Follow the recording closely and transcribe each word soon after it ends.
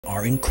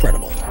are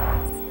incredible.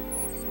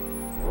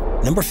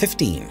 Number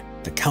 15.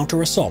 The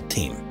Counter-Assault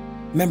Team.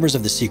 Members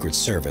of the Secret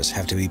Service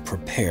have to be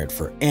prepared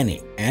for any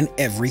and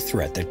every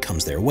threat that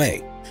comes their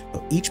way,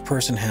 but each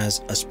person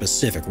has a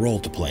specific role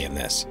to play in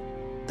this.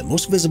 The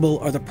most visible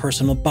are the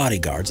personal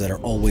bodyguards that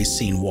are always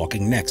seen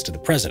walking next to the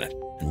president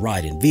and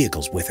ride in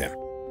vehicles with him,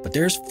 but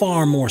there's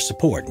far more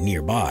support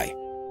nearby.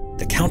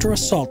 The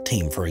Counter-Assault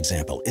Team, for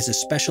example, is a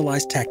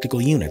specialized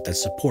tactical unit that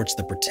supports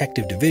the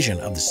protective division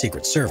of the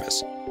Secret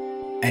Service,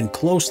 and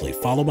closely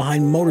follow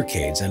behind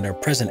motorcades and are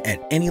present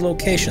at any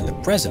location the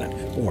president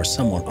or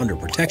someone under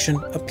protection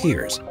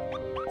appears.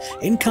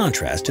 In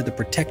contrast to the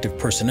protective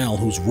personnel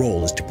whose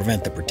role is to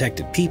prevent the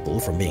protected people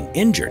from being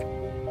injured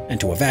and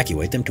to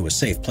evacuate them to a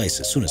safe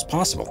place as soon as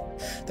possible,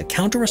 the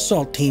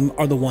Counter-Assault Team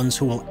are the ones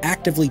who will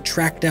actively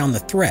track down the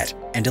threat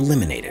and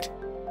eliminate it.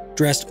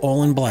 Dressed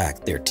all in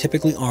black, they're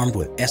typically armed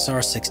with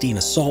SR-16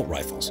 assault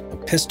rifles, a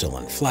pistol,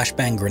 and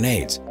flashbang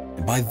grenades,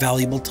 and buy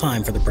valuable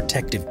time for the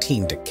protective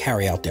team to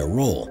carry out their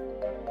role.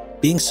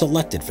 Being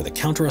selected for the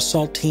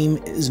Counter-Assault Team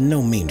is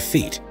no mean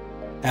feat.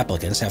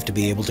 Applicants have to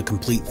be able to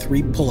complete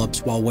 3 pull-ups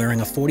while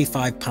wearing a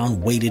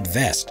 45-pound weighted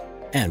vest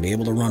and be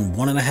able to run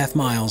 1.5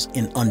 miles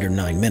in under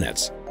 9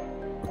 minutes.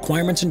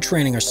 Requirements and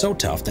training are so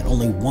tough that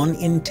only 1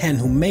 in 10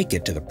 who make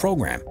it to the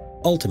program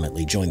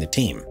ultimately join the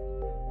team.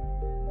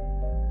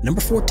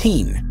 Number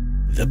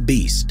 14. The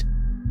Beast.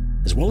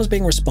 As well as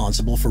being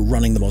responsible for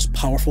running the most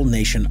powerful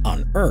nation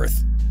on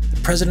Earth,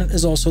 the president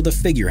is also the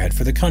figurehead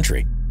for the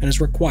country and is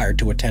required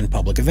to attend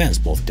public events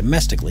both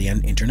domestically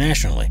and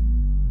internationally.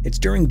 It's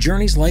during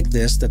journeys like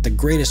this that the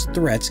greatest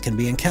threats can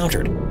be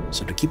encountered,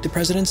 so to keep the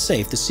president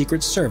safe, the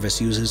Secret Service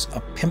uses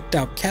a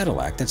pimped-out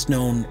Cadillac that's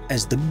known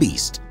as the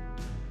Beast.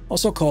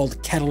 Also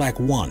called Cadillac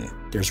One,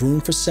 there's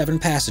room for 7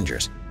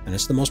 passengers, and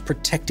it's the most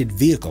protected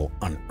vehicle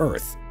on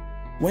Earth.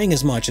 Weighing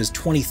as much as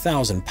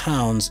 20,000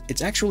 pounds,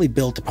 it's actually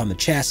built upon the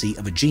chassis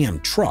of a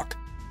GM truck,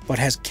 but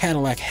has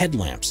Cadillac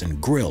headlamps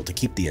and grille to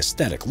keep the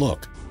aesthetic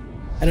look.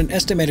 At an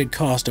estimated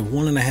cost of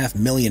 $1.5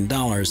 million,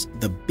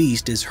 the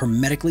Beast is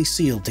hermetically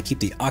sealed to keep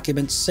the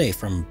occupants safe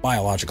from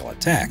biological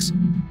attacks.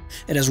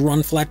 It has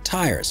run-flat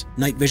tires,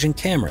 night vision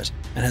cameras,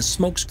 and has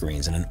smoke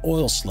screens and an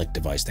oil slick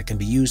device that can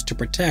be used to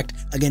protect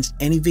against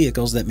any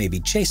vehicles that may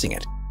be chasing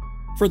it.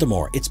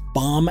 Furthermore, it's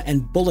bomb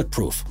and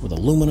bulletproof with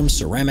aluminum,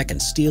 ceramic,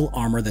 and steel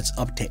armor that's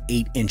up to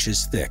 8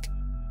 inches thick.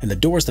 And the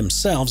doors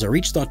themselves are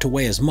each thought to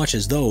weigh as much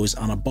as those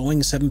on a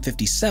Boeing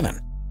 757.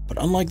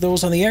 But unlike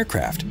those on the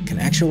aircraft, can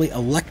actually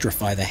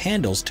electrify the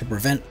handles to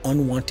prevent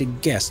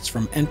unwanted guests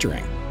from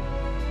entering.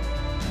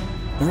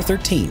 Number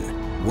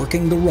 13.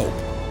 Working the rope.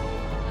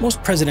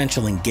 Most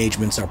presidential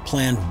engagements are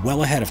planned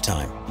well ahead of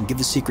time and give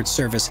the Secret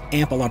Service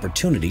ample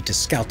opportunity to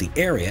scout the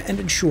area and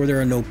ensure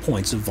there are no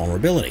points of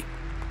vulnerability.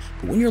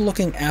 But when you're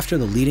looking after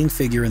the leading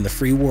figure in the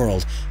free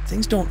world,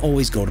 things don't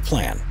always go to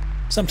plan.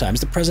 Sometimes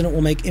the president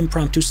will make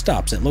impromptu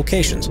stops at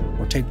locations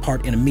or take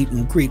part in a meet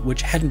and greet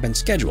which hadn't been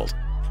scheduled.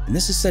 And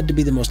this is said to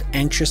be the most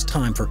anxious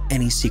time for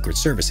any Secret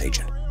Service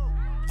agent.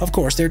 Of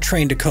course, they're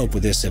trained to cope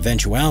with this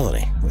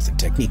eventuality with a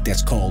technique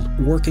that's called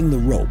working the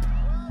rope.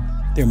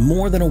 They're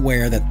more than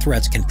aware that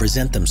threats can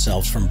present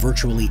themselves from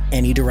virtually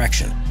any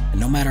direction, and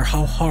no matter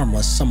how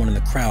harmless someone in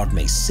the crowd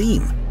may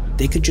seem,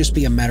 they could just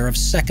be a matter of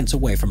seconds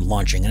away from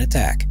launching an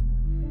attack.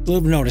 You'll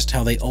have noticed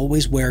how they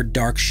always wear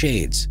dark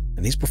shades,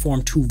 and these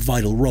perform 2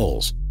 vital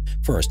roles.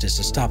 First is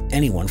to stop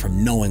anyone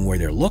from knowing where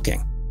they're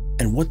looking,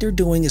 and what they're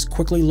doing is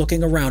quickly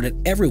looking around at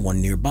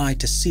everyone nearby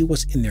to see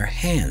what's in their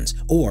hands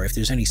or if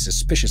there's any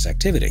suspicious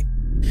activity.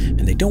 And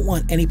they don't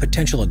want any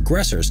potential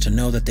aggressors to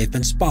know that they've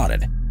been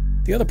spotted.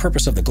 The other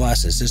purpose of the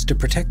glasses is to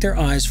protect their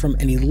eyes from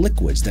any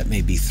liquids that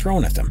may be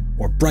thrown at them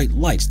or bright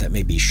lights that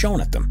may be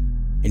shown at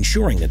them,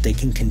 ensuring that they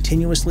can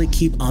continuously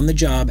keep on the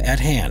job at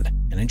hand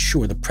and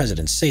ensure the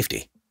president's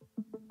safety.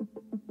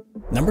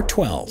 Number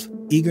 12.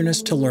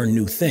 Eagerness to learn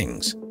new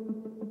things.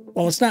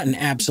 While it's not an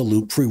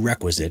absolute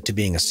prerequisite to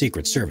being a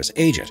Secret Service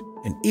agent,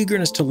 an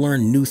eagerness to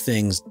learn new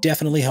things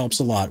definitely helps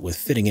a lot with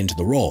fitting into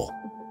the role.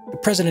 The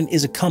president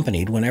is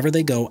accompanied whenever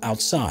they go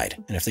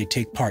outside, and if they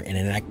take part in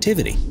an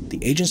activity,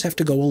 the agents have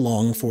to go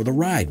along for the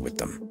ride with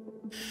them.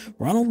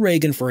 Ronald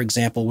Reagan, for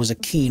example, was a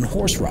keen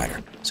horse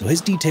rider, so his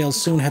details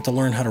soon had to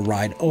learn how to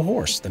ride a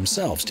horse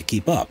themselves to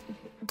keep up.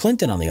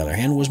 Clinton, on the other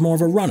hand, was more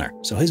of a runner,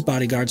 so his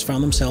bodyguards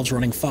found themselves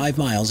running 5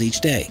 miles each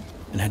day,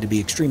 and had to be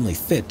extremely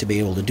fit to be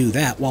able to do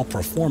that while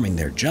performing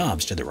their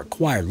jobs to the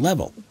required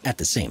level at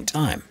the same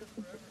time.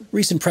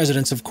 Recent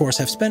presidents, of course,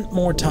 have spent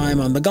more time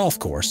on the golf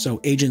course, so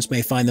agents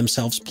may find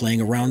themselves playing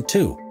around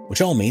too,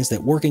 which all means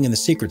that working in the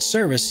Secret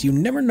Service, you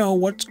never know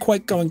what's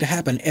quite going to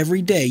happen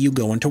every day you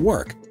go into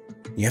work.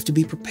 You have to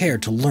be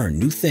prepared to learn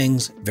new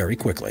things very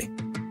quickly.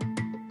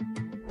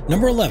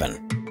 Number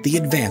 11. The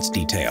advanced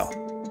detail.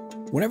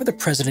 Whenever the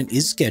president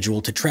is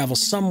scheduled to travel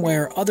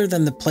somewhere other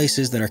than the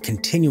places that are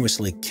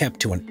continuously kept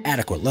to an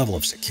adequate level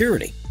of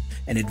security,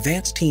 an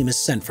advanced team is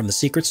sent from the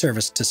Secret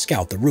Service to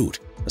scout the route,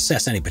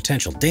 assess any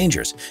potential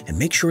dangers, and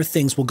make sure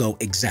things will go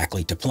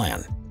exactly to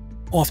plan.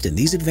 Often,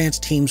 these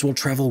advanced teams will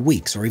travel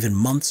weeks or even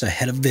months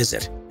ahead of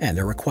visit, and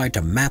they're required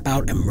to map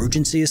out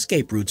emergency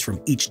escape routes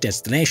from each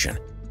destination,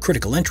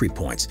 critical entry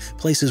points,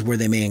 places where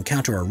they may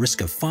encounter a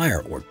risk of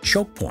fire, or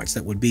choke points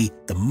that would be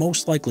the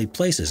most likely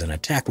places an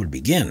attack would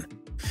begin.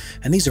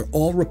 And these are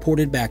all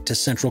reported back to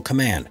Central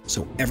Command,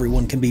 so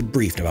everyone can be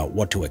briefed about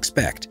what to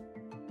expect.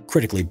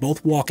 Critically,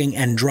 both walking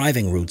and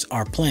driving routes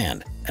are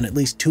planned, and at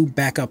least 2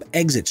 backup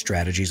exit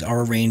strategies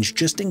are arranged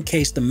just in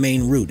case the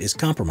main route is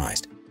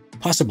compromised.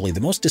 Possibly the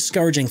most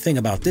discouraging thing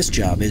about this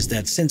job is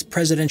that since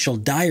presidential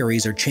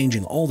diaries are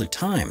changing all the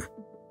time,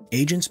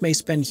 agents may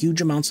spend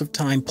huge amounts of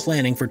time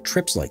planning for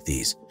trips like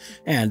these,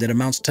 and it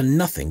amounts to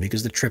nothing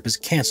because the trip is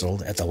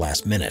canceled at the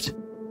last minute.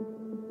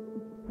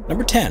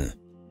 Number 10.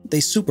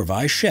 They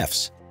supervise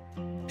chefs.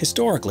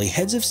 Historically,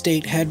 heads of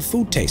state had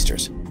food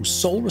tasters, whose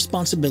sole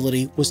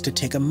responsibility was to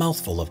take a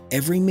mouthful of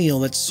every meal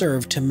that's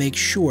served to make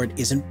sure it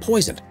isn't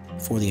poisoned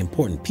before the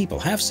important people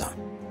have some.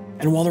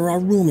 And while there are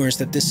rumors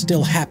that this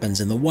still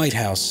happens in the White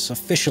House,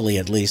 officially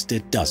at least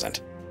it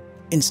doesn't.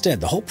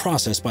 Instead, the whole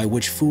process by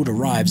which food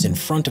arrives in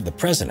front of the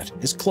president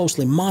is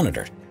closely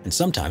monitored, and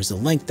sometimes the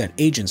length that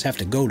agents have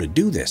to go to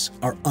do this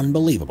are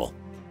unbelievable.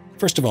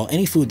 First of all,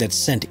 any food that's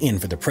sent in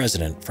for the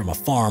president, from a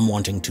farm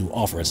wanting to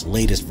offer its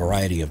latest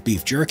variety of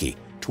beef jerky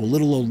to a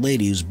little old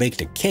lady who's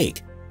baked a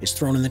cake, is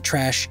thrown in the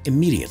trash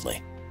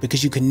immediately,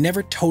 because you can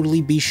never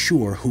totally be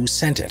sure who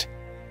sent it.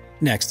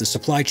 Next, the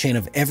supply chain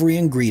of every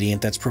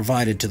ingredient that's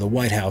provided to the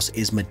White House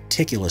is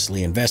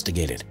meticulously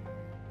investigated.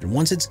 And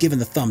once it's given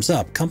the thumbs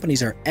up,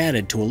 companies are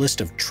added to a list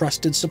of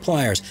trusted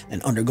suppliers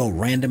and undergo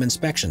random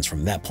inspections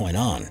from that point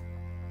on.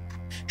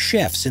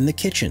 Chefs in the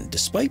kitchen,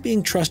 despite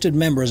being trusted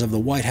members of the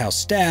White House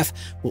staff,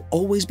 will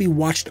always be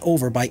watched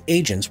over by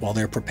agents while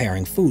they're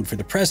preparing food for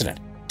the president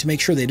to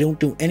make sure they don't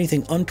do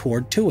anything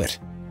untoward to it.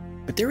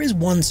 But there is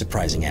one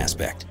surprising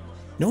aspect.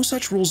 No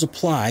such rules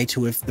apply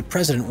to if the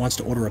president wants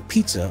to order a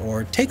pizza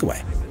or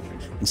takeaway.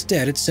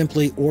 Instead, it's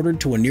simply ordered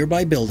to a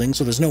nearby building,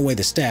 so there's no way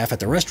the staff at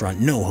the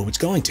restaurant know who it's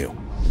going to,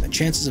 and the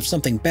chances of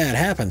something bad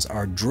happens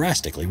are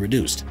drastically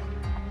reduced.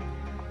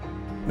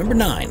 Number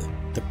 9.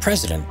 The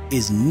president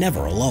is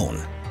never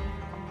alone.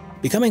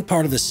 Becoming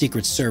part of the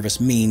Secret Service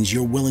means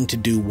you're willing to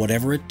do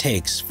whatever it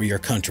takes for your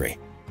country.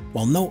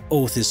 While no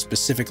oath is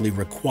specifically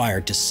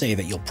required to say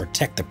that you'll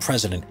protect the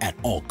president at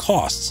all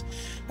costs,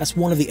 that's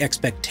one of the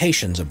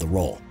expectations of the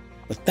role.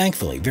 But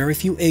thankfully, very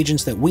few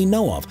agents that we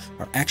know of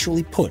are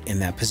actually put in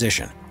that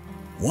position.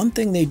 One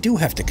thing they do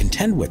have to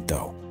contend with,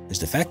 though, is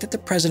the fact that the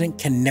president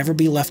can never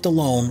be left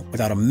alone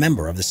without a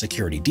member of the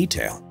security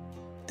detail.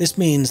 This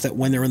means that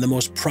when they're in the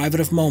most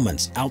private of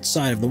moments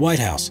outside of the White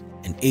House,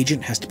 an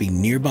agent has to be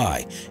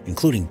nearby,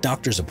 including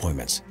doctor's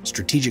appointments,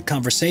 strategic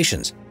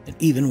conversations, and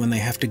even when they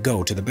have to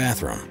go to the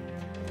bathroom.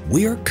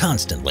 We are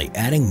constantly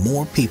adding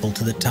more people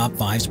to the Top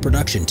 5's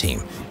production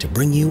team to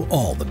bring you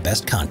all the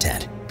best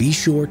content. Be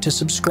sure to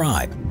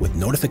subscribe with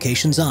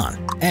notifications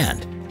on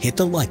and hit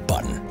the like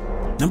button.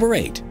 Number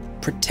 8.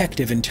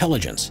 Protective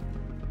intelligence.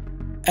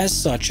 As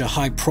such a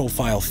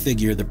high-profile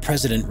figure, the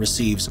president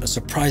receives a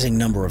surprising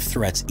number of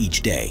threats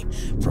each day,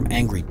 from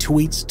angry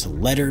tweets to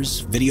letters,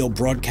 video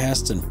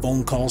broadcasts, and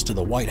phone calls to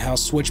the White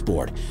House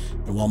switchboard.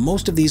 And while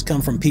most of these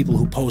come from people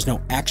who pose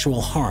no actual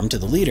harm to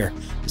the leader,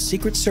 the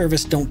Secret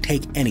Service don't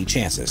take any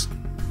chances.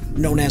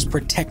 Known as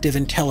protective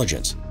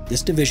intelligence,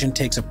 this division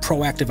takes a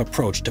proactive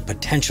approach to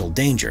potential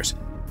dangers.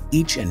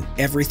 Each and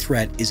every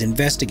threat is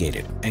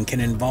investigated and can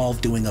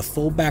involve doing a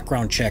full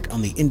background check on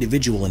the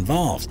individual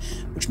involved,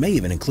 which may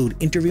even include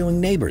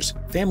interviewing neighbors,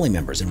 family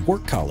members, and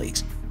work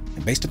colleagues.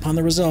 And based upon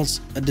the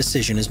results, a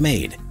decision is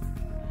made.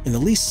 In the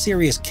least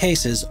serious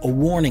cases, a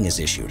warning is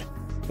issued.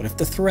 But if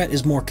the threat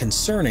is more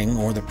concerning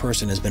or the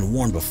person has been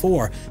warned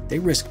before, they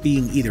risk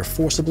being either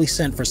forcibly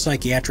sent for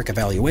psychiatric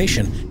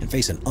evaluation and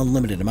face an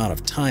unlimited amount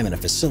of time in a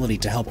facility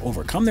to help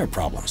overcome their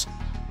problems.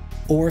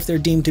 Or if they're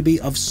deemed to be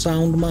of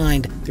sound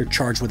mind, they're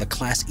charged with a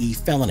Class E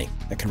felony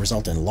that can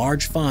result in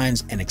large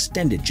fines and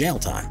extended jail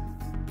time.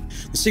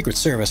 The Secret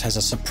Service has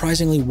a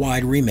surprisingly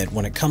wide remit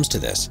when it comes to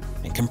this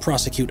and can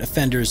prosecute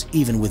offenders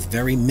even with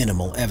very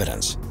minimal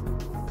evidence.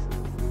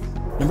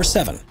 Number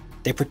 7.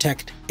 They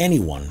protect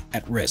anyone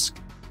at risk.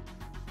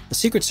 The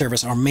Secret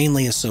Service are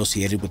mainly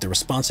associated with the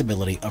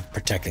responsibility of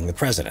protecting the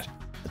president,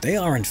 but they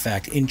are in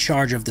fact in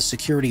charge of the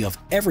security of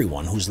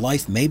everyone whose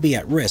life may be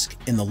at risk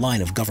in the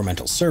line of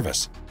governmental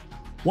service.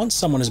 Once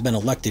someone has been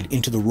elected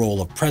into the role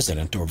of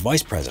president or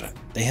vice president,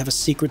 they have a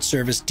Secret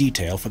Service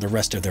detail for the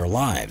rest of their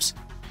lives,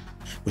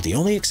 with the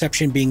only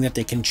exception being that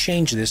they can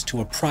change this to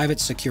a private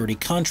security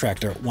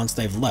contractor once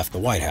they've left the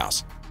White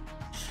House.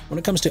 When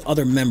it comes to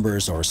other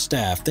members or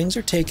staff, things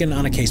are taken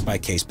on a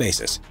case-by-case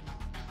basis.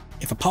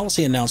 If a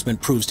policy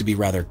announcement proves to be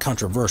rather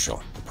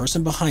controversial, the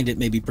person behind it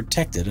may be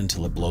protected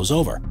until it blows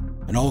over,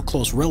 and all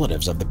close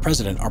relatives of the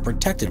president are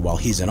protected while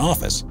he's in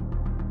office,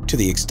 to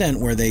the extent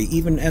where they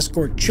even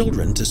escort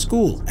children to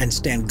school and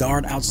stand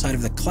guard outside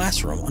of the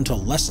classroom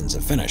until lessons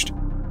have finished.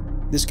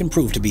 This can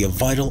prove to be a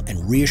vital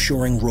and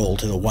reassuring role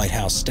to the White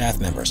House staff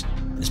members,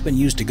 and it's been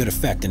used to good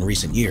effect in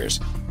recent years.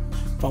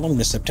 Following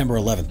the September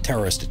 11th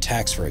terrorist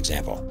attacks, for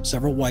example,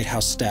 several White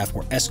House staff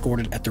were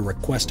escorted at the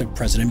request of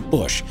President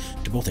Bush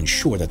to both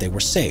ensure that they were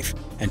safe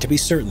and to be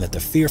certain that the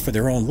fear for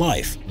their own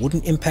life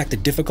wouldn't impact the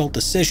difficult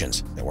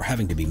decisions that were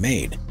having to be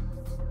made.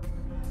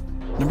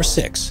 Number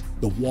 6.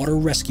 The Water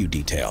Rescue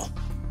Detail.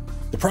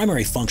 The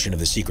primary function of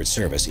the Secret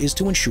Service is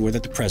to ensure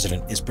that the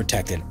president is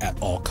protected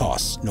at all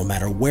costs, no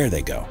matter where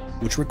they go,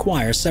 which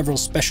requires several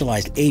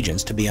specialized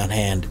agents to be on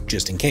hand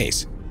just in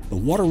case. The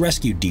Water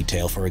Rescue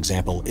Detail, for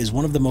example, is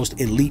one of the most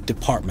elite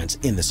departments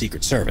in the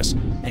Secret Service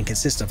and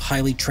consists of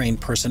highly trained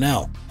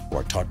personnel who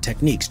are taught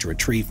techniques to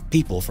retrieve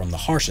people from the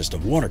harshest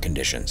of water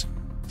conditions.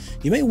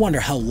 You may wonder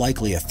how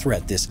likely a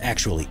threat this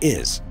actually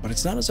is, but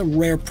it's not as a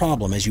rare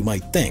problem as you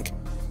might think.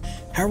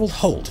 Harold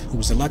Holt, who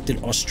was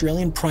elected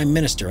Australian Prime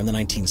Minister in the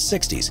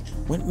 1960s,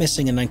 went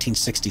missing in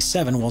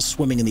 1967 while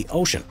swimming in the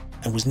ocean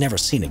and was never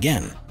seen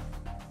again.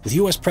 With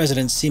U.S.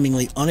 presidents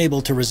seemingly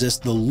unable to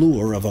resist the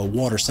lure of a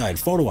waterside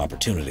photo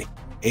opportunity,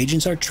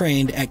 agents are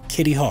trained at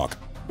Kitty Hawk,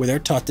 where they're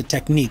taught the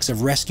techniques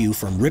of rescue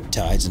from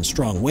riptides and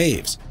strong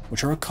waves,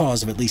 which are a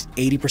cause of at least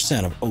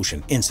 80% of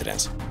ocean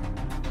incidents.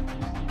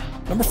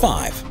 Number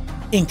 5.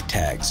 Ink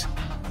tags.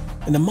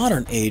 In the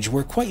modern age,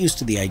 we're quite used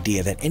to the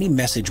idea that any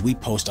message we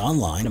post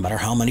online, no matter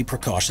how many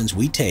precautions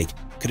we take,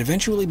 could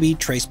eventually be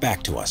traced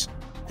back to us.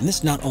 And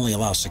this not only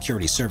allows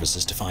security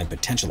services to find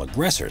potential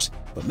aggressors,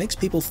 but makes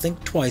people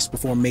think twice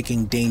before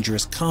making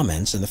dangerous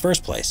comments in the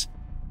first place.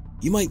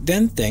 You might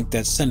then think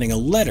that sending a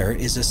letter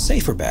is a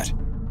safer bet,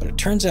 but it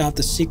turns out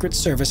the Secret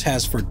Service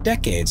has for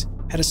decades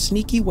had a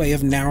sneaky way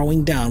of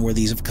narrowing down where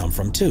these have come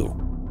from too.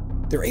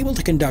 They're able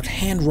to conduct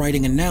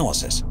handwriting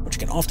analysis, which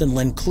can often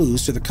lend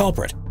clues to the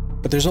culprit,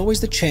 but there's always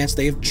the chance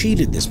they have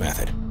cheated this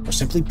method, or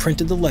simply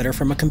printed the letter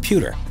from a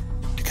computer.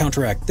 To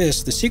counteract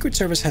this, the Secret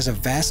Service has a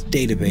vast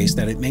database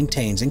that it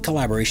maintains in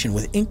collaboration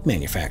with ink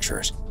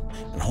manufacturers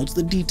and holds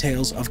the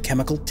details of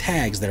chemical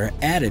tags that are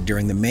added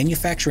during the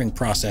manufacturing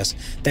process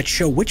that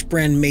show which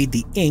brand made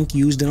the ink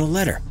used in a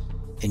letter,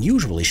 and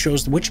usually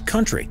shows which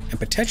country and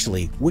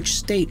potentially which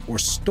state or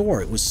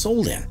store it was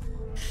sold in.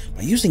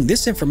 By using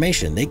this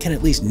information, they can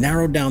at least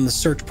narrow down the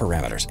search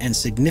parameters and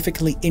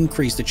significantly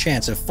increase the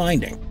chance of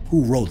finding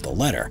who wrote the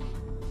letter.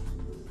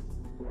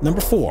 Number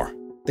 4.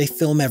 They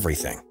film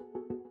everything.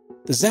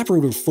 The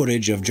Zapruder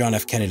footage of John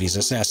F. Kennedy's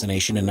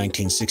assassination in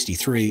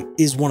 1963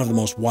 is one of the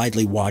most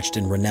widely watched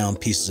and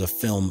renowned pieces of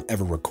film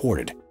ever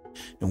recorded.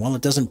 And while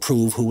it doesn't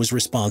prove who was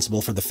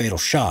responsible for the fatal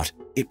shot,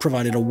 it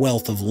provided a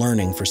wealth of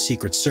learning for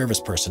Secret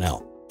Service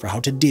personnel for how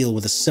to deal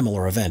with a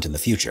similar event in the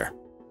future.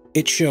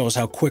 It shows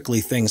how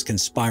quickly things can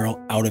spiral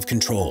out of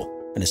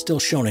control and is still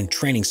shown in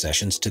training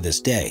sessions to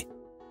this day.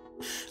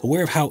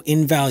 Aware of how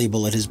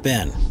invaluable it has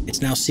been,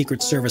 it's now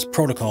Secret Service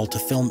protocol to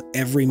film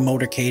every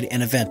motorcade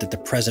and event that the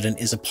president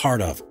is a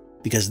part of,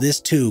 because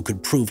this too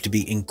could prove to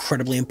be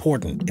incredibly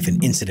important if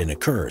an incident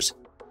occurs.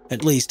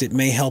 At least it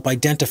may help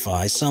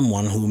identify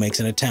someone who makes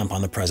an attempt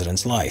on the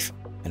president's life.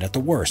 And at the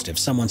worst, if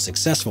someone's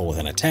successful with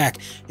an attack,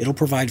 it'll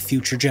provide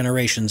future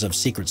generations of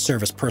Secret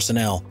Service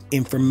personnel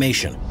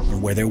information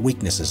on where their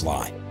weaknesses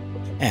lie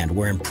and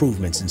where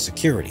improvements in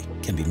security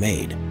can be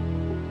made.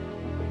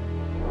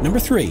 Number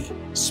 3.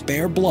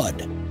 Spare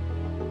blood.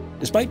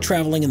 Despite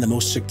traveling in the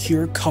most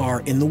secure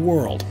car in the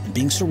world and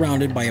being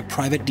surrounded by a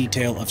private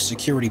detail of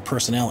security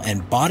personnel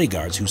and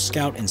bodyguards who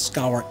scout and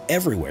scour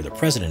everywhere the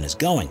president is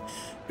going,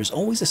 there's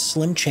always a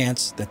slim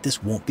chance that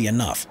this won't be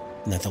enough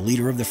and that the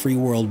leader of the free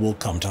world will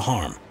come to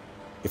harm.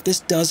 If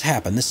this does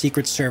happen, the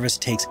Secret Service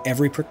takes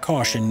every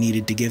precaution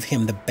needed to give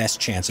him the best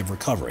chance of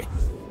recovery.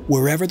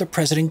 Wherever the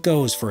president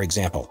goes, for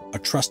example, a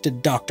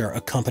trusted doctor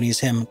accompanies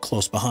him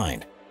close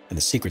behind, and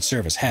the Secret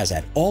Service has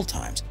at all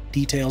times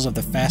details of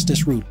the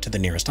fastest route to the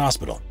nearest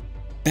hospital.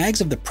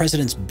 Bags of the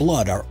president's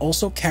blood are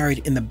also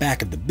carried in the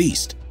back of the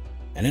beast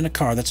and in a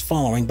car that's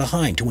following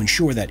behind to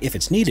ensure that if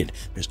it's needed,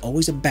 there's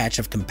always a batch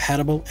of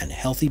compatible and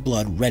healthy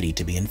blood ready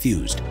to be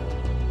infused.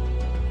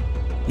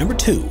 Number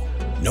 2.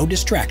 No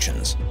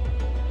distractions.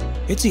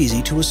 It's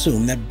easy to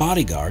assume that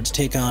bodyguards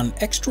take on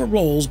extra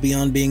roles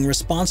beyond being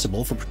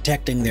responsible for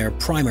protecting their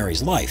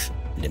primary's life,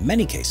 and in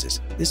many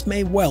cases, this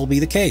may well be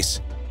the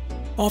case.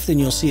 Often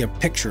you'll see a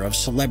picture of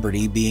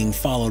celebrity being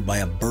followed by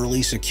a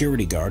burly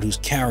security guard who's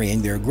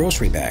carrying their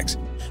grocery bags,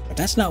 but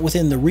that's not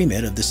within the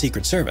remit of the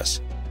Secret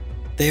Service.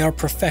 They are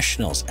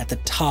professionals at the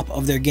top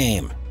of their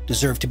game,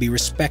 deserve to be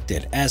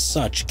respected, as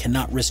such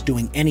cannot risk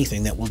doing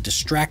anything that will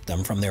distract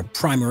them from their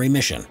primary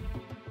mission.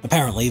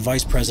 Apparently,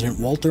 Vice President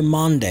Walter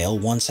Mondale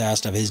once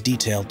asked of his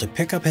detail to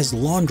pick up his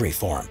laundry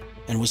for him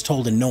and was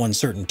told in no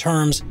uncertain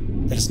terms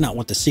that it's not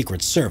what the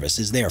Secret Service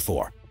is there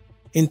for.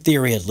 In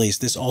theory, at least,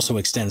 this also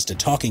extends to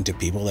talking to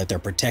people that they're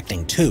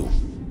protecting too,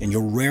 and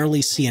you'll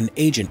rarely see an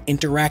agent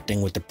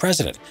interacting with the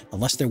president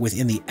unless they're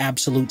within the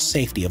absolute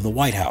safety of the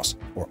White House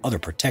or other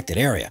protected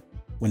area,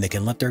 when they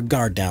can let their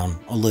guard down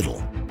a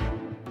little.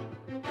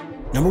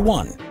 Number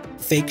 1.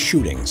 Fake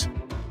shootings.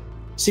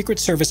 Secret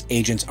Service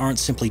agents aren't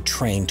simply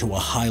trained to a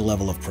high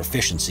level of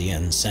proficiency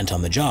and sent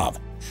on the job.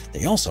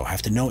 They also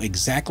have to know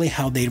exactly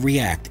how they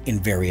react in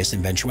various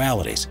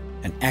eventualities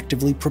and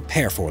actively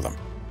prepare for them.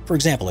 For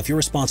example, if you're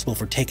responsible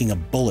for taking a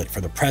bullet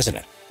for the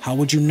president, how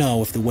would you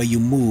know if the way you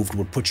moved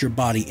would put your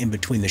body in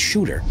between the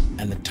shooter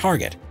and the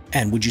target?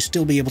 And would you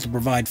still be able to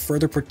provide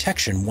further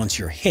protection once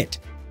you're hit?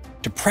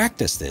 To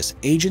practice this,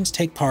 agents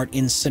take part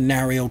in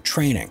scenario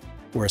training,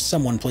 where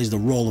someone plays the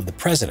role of the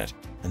president,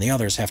 and the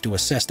others have to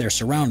assess their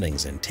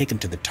surroundings and take them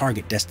to the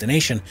target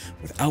destination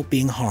without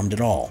being harmed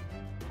at all.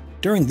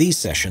 During these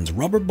sessions,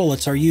 rubber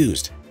bullets are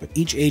used, but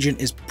each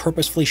agent is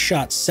purposefully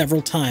shot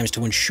several times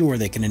to ensure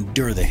they can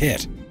endure the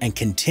hit and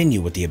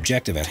continue with the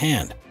objective at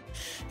hand.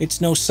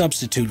 It's no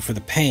substitute for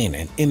the pain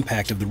and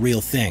impact of the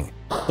real thing,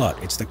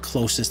 but it's the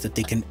closest that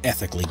they can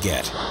ethically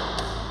get.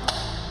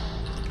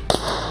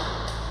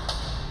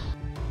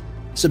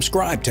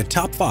 Subscribe to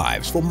Top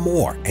 5s for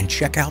more and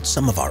check out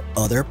some of our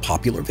other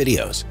popular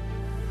videos.